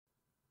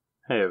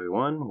Hey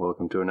everyone,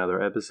 welcome to another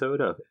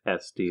episode of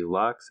SD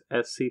Locke's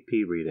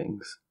SCP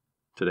Readings.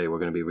 Today we're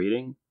going to be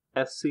reading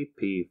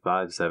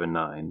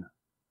SCP-579.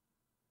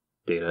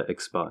 Data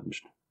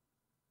expunged.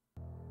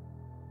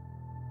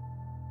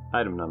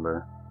 Item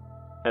number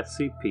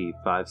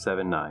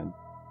SCP-579.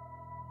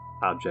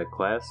 Object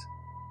Class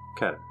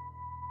Keter.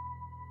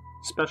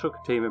 Special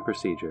Containment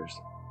Procedures.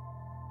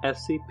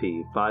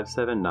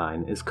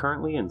 SCP-579 is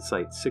currently in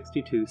Site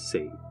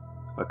 62C,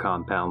 a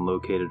compound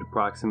located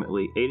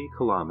approximately 80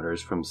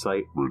 kilometers from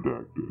Site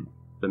Redacted.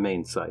 The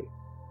main site.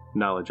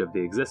 Knowledge of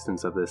the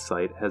existence of this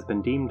site has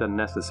been deemed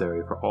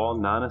unnecessary for all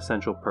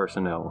non-essential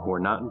personnel who are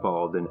not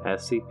involved in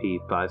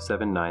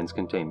SCP-579's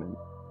containment.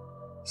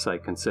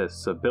 Site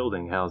consists of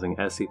building housing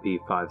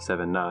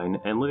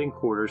SCP-579 and living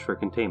quarters for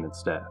containment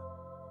staff.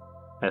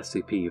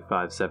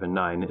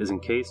 SCP-579 is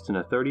encased in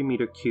a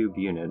 30-meter cubed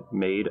unit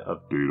made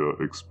of Data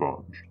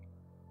expunged.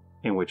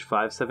 in which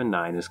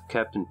 579 is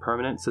kept in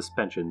permanent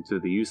suspension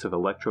through the use of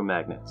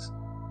electromagnets.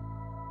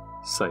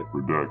 Site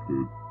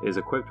Redacted. is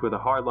equipped with a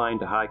hardline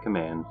to High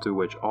Command through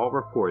which all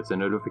reports and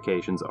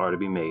notifications are to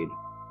be made.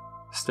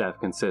 Staff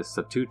consists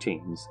of 2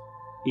 teams,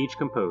 each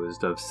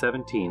composed of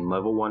 17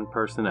 Level 1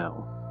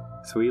 personnel,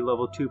 3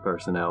 Level 2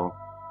 personnel,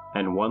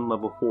 and 1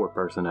 Level 4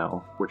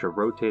 personnel, which are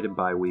rotated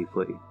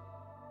bi-weekly.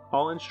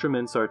 All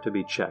instruments are to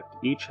be checked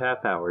each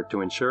half hour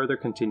to ensure their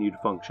continued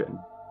function.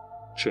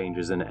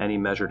 Changes in any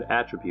measured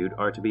attribute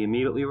are to be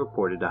immediately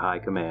reported to High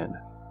Command.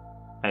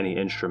 Any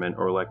instrument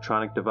or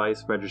electronic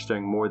device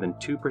registering more than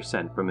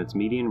 2% from its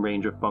median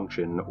range of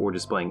function or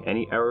displaying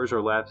any errors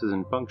or lapses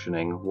in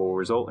functioning will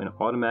result in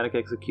automatic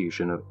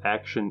execution of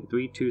Action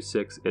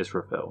 326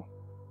 Israfil.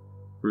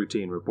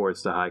 Routine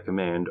reports to High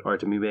Command are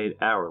to be made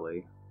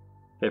hourly.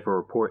 If a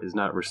report is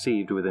not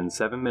received within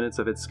 7 minutes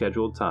of its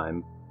scheduled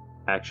time,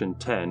 Action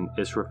 10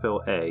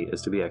 Israfil A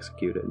is to be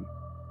executed.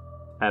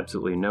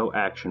 Absolutely no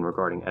action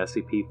regarding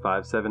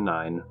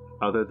SCP-579,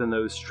 other than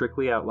those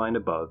strictly outlined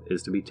above,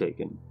 is to be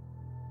taken.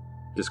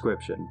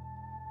 Description: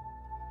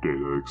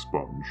 Data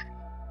expunged.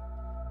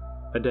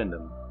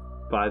 Addendum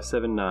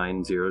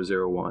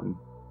 579001.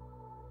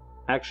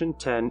 Action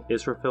 10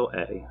 Israfil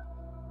A.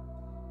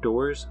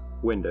 Doors,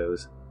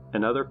 windows,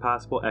 and other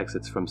possible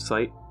exits from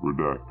Site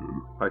Redacted.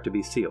 are to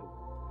be sealed,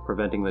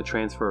 preventing the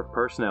transfer of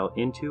personnel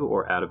into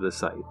or out of the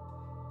site.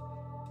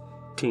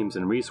 Teams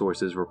and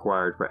resources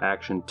required for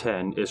Action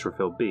 10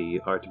 Israfil B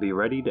are to be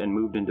readied and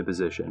moved into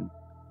position.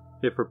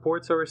 If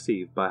reports are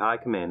received by High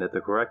Command at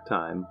the correct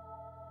time,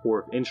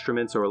 or if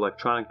instruments or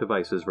electronic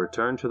devices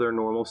return to their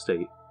normal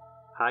state,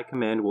 High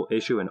Command will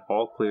issue an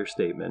all-clear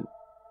statement.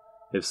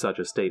 If such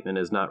a statement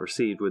is not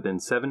received within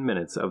 7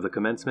 minutes of the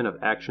commencement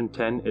of Action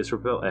 10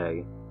 Israfil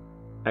A,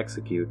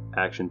 execute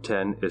Action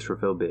 10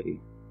 Israfil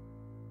B.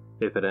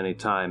 If at any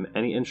time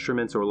any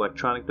instruments or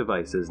electronic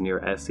devices near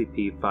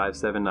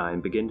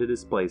SCP-579 begin to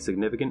display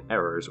significant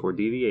errors or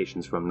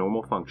deviations from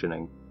normal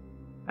functioning,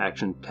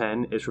 Action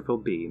 10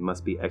 Israfil B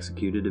must be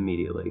executed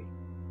immediately.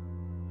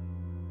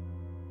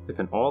 If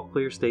an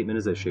all-clear statement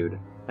is issued,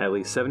 at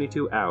least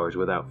 72 hours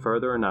without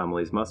further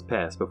anomalies must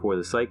pass before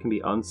the site can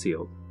be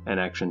unsealed, and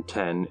Action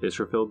 10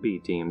 Israfil B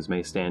teams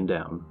may stand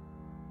down.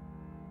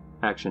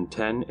 Action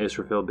 10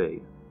 Israfil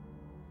B.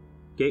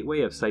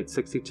 Gateway of Site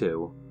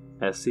 62,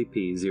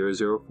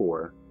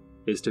 SCP-004,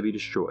 is to be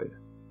destroyed.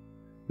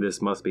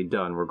 This must be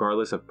done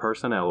regardless of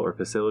personnel or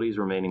facilities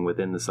remaining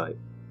within the site.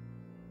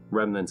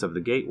 Remnants of the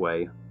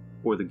gateway,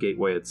 or the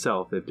gateway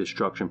itself if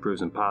destruction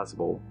proves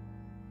impossible,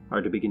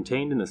 are to be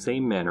contained in the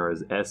same manner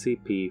as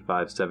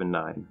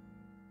SCP-579.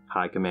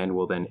 High Command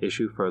will then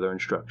issue further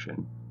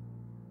instruction.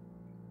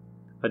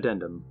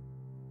 Addendum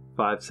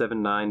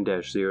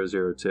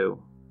 579-002.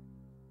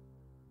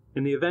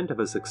 In the event of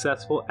a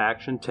successful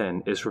Action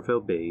 10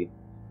 Israfil B,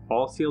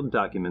 all sealed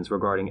documents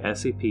regarding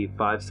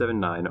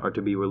SCP-579 are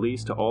to be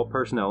released to all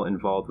personnel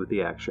involved with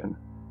the action.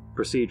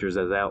 Procedures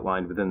as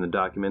outlined within the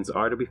documents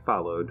are to be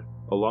followed,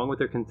 along with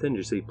their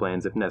contingency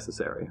plans if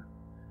necessary.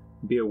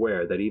 Be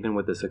aware that even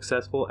with the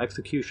successful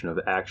execution of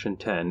Action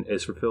 10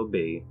 Israfil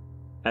B,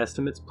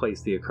 estimates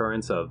place the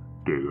occurrence of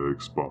Data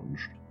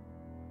expunged.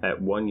 at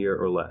 1 year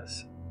or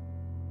less.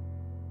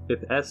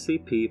 If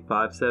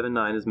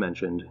SCP-579 is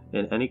mentioned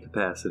in any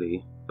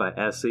capacity by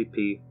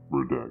SCP,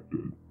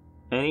 Redacted.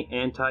 any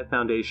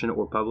anti-Foundation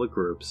or public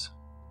groups,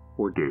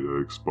 or Data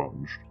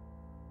expunged.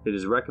 it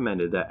is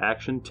recommended that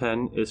Action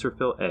 10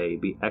 Israfil A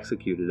be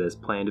executed as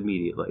planned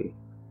immediately.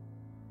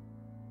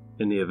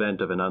 In the event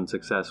of an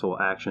unsuccessful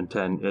Action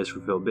 10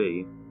 Israfil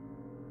B,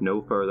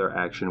 no further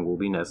action will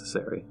be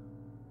necessary.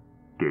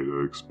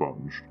 Data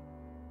expunged.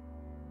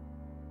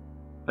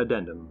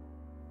 Addendum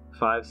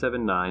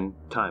 579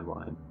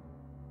 Timeline.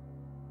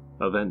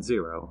 Event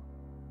 0.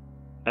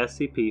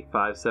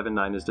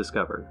 SCP-579 is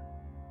discovered.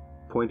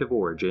 Point of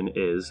origin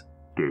is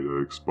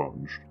Data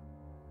expunged.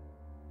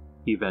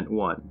 Event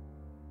 1.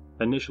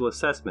 Initial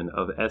assessment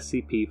of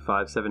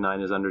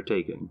SCP-579 is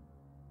undertaken.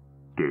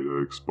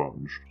 Data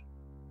expunged.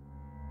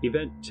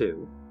 Event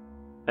 2.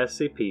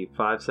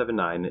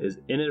 SCP-579 is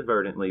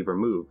inadvertently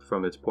removed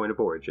from its point of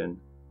origin.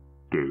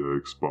 Data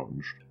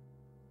expunged.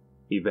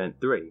 Event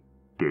 3.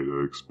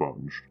 Data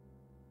expunged.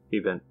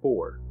 Event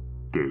 4.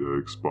 Data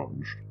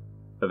expunged.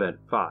 Event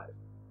 5.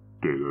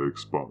 Data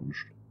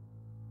expunged.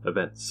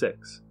 Event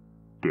 6.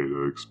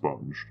 Data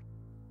expunged.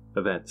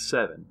 Event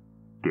 7.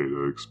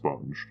 Data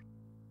expunged.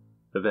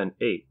 Event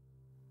 8.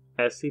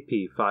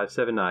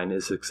 SCP-579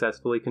 is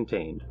successfully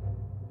contained.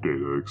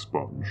 Data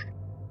expunged.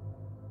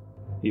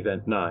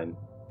 Event 9.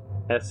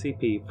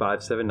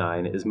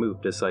 SCP-579 is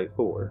moved to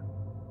Site-4.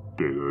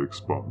 Data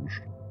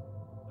expunged.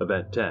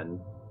 Event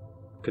 10.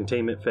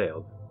 Containment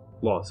failed.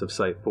 Loss of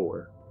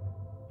Site-4.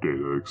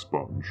 Data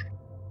expunged.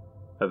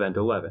 Event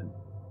 11.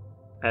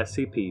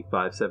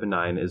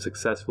 SCP-579 is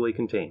successfully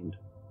contained.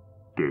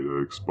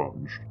 Data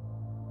expunged.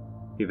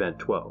 Event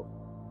 12.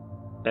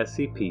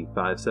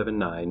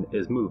 SCP-579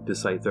 is moved to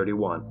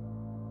Site-31.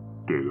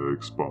 Data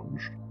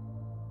expunged.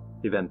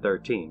 Event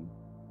 13.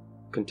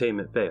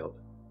 Containment failed.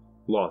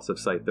 Loss of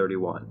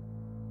Site-31.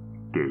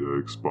 Data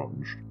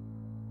expunged.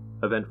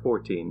 Event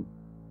 14.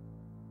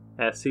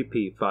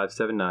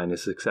 SCP-579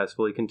 is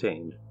successfully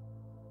contained.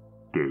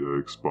 Data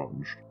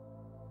expunged.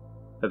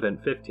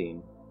 Event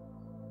 15.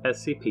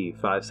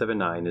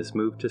 SCP-579 is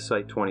moved to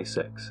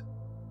Site-26.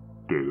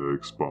 Data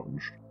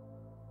expunged.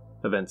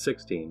 Event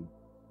 16.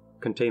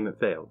 Containment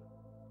failed.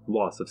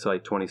 Loss of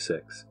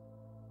Site-26.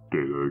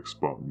 Data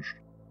expunged.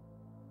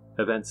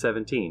 Event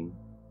 17.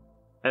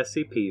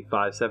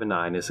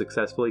 SCP-579 is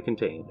successfully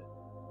contained.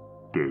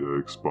 Data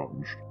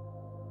expunged.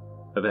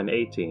 Event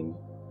 18.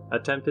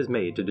 Attempt is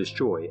made to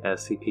destroy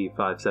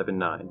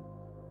SCP-579.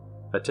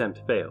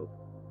 Attempt failed.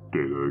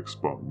 Data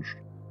expunged.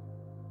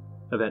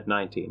 Event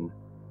 19.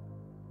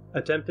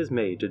 Attempt is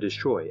made to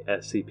destroy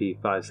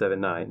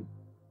SCP-579.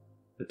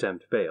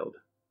 Attempt failed.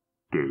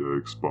 Data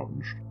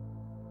expunged.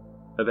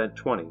 Event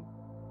 20.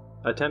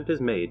 Attempt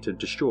is made to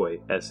destroy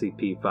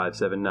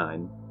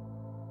SCP-579.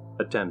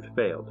 Attempt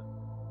failed.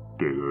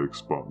 Data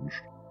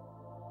expunged.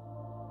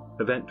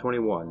 Event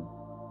 21.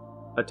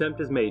 Attempt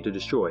is made to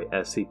destroy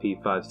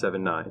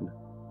SCP-579.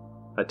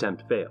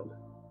 Attempt failed.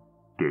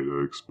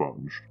 Data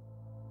expunged.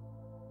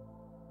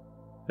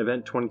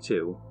 Event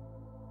 22.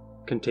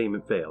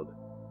 Containment failed.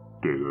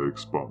 Data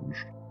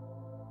expunged.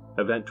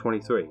 Event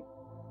 23.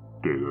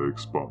 Data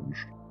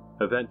expunged.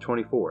 Event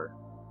 24.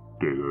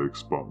 Data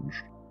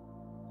expunged.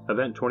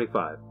 Event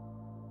 25.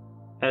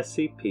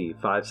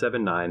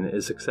 SCP-579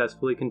 is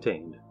successfully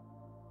contained.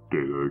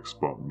 Data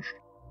expunged.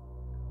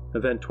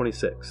 Event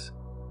 26.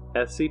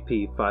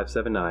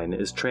 SCP-579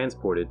 is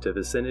transported to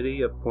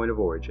vicinity of point of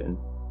origin.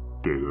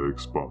 Data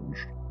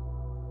expunged.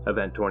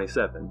 Event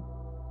 27.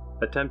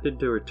 Attempted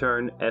to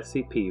return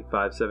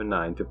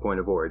SCP-579 to point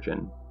of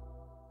origin.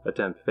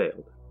 Attempt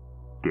failed.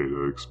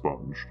 Data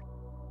expunged.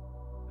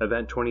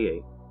 Event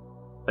 28.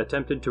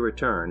 Attempted to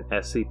return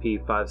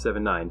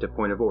SCP-579 to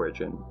point of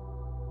origin.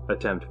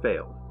 Attempt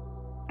failed.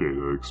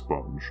 Data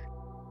expunged.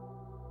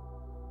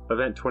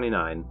 Event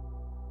 29.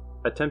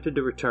 Attempted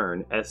to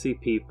return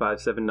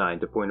SCP-579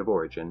 to point of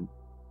origin.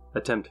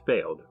 Attempt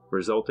failed,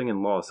 resulting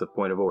in loss of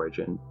point of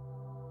origin.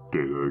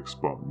 Data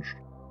expunged.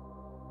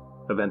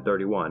 Event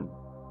 31.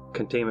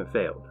 Containment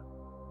failed.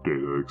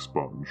 Data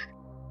expunged.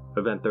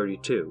 Event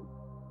 32.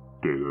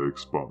 Data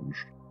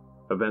expunged.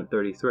 Event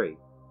 33.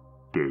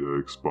 Data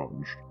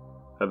expunged.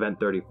 Event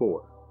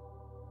 34.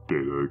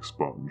 Data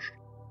expunged.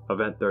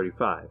 Event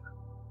 35.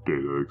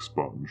 Data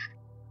expunged.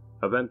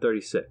 Event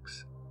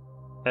 36.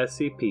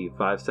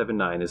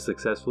 SCP-579 is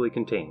successfully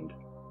contained.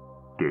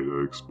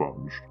 Data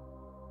expunged.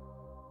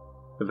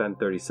 Event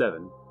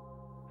 37.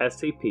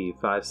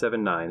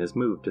 SCP-579 is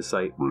moved to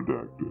Site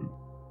Redacted.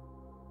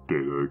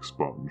 Data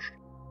expunged.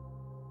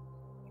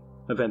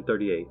 Event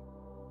 38.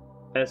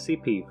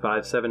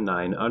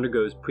 SCP-579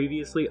 undergoes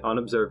previously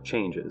unobserved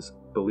changes,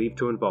 believed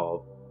to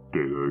involve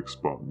Data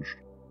expunged.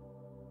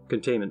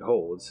 containment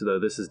holds, though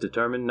this is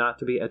determined not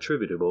to be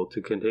attributable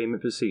to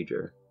containment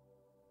procedure.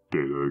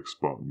 Data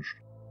expunged.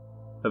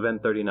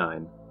 Event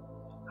 39.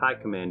 High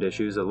Command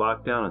issues a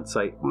lockdown on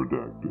Site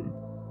Redacted.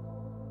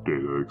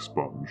 Data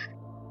expunged.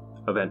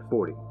 Event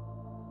 40.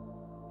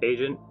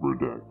 Agent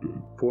Redacted.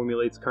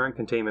 formulates current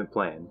containment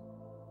plan.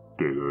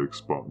 Data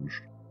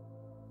expunged.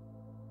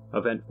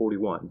 Event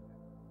 41.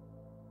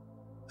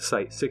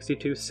 Site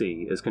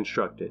 62C is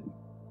constructed.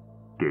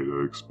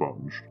 Data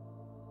expunged.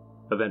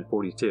 Event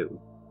 42.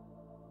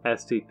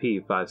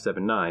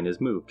 SCP-579 is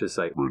moved to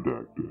Site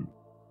Redacted.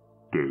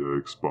 Data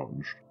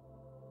expunged.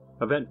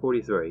 Event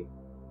 43.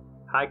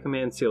 High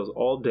Command seals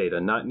all data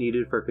not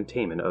needed for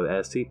containment of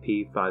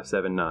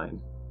SCP-579.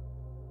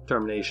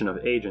 Termination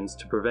of agents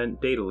to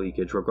prevent data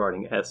leakage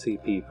regarding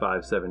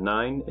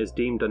SCP-579 is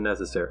deemed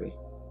unnecessary,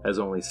 as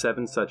only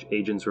 7 such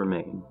agents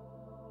remain.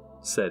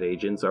 Said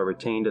agents are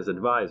retained as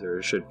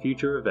advisors should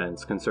future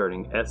events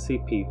concerning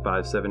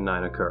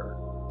SCP-579 occur.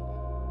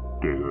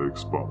 Data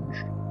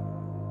expunged.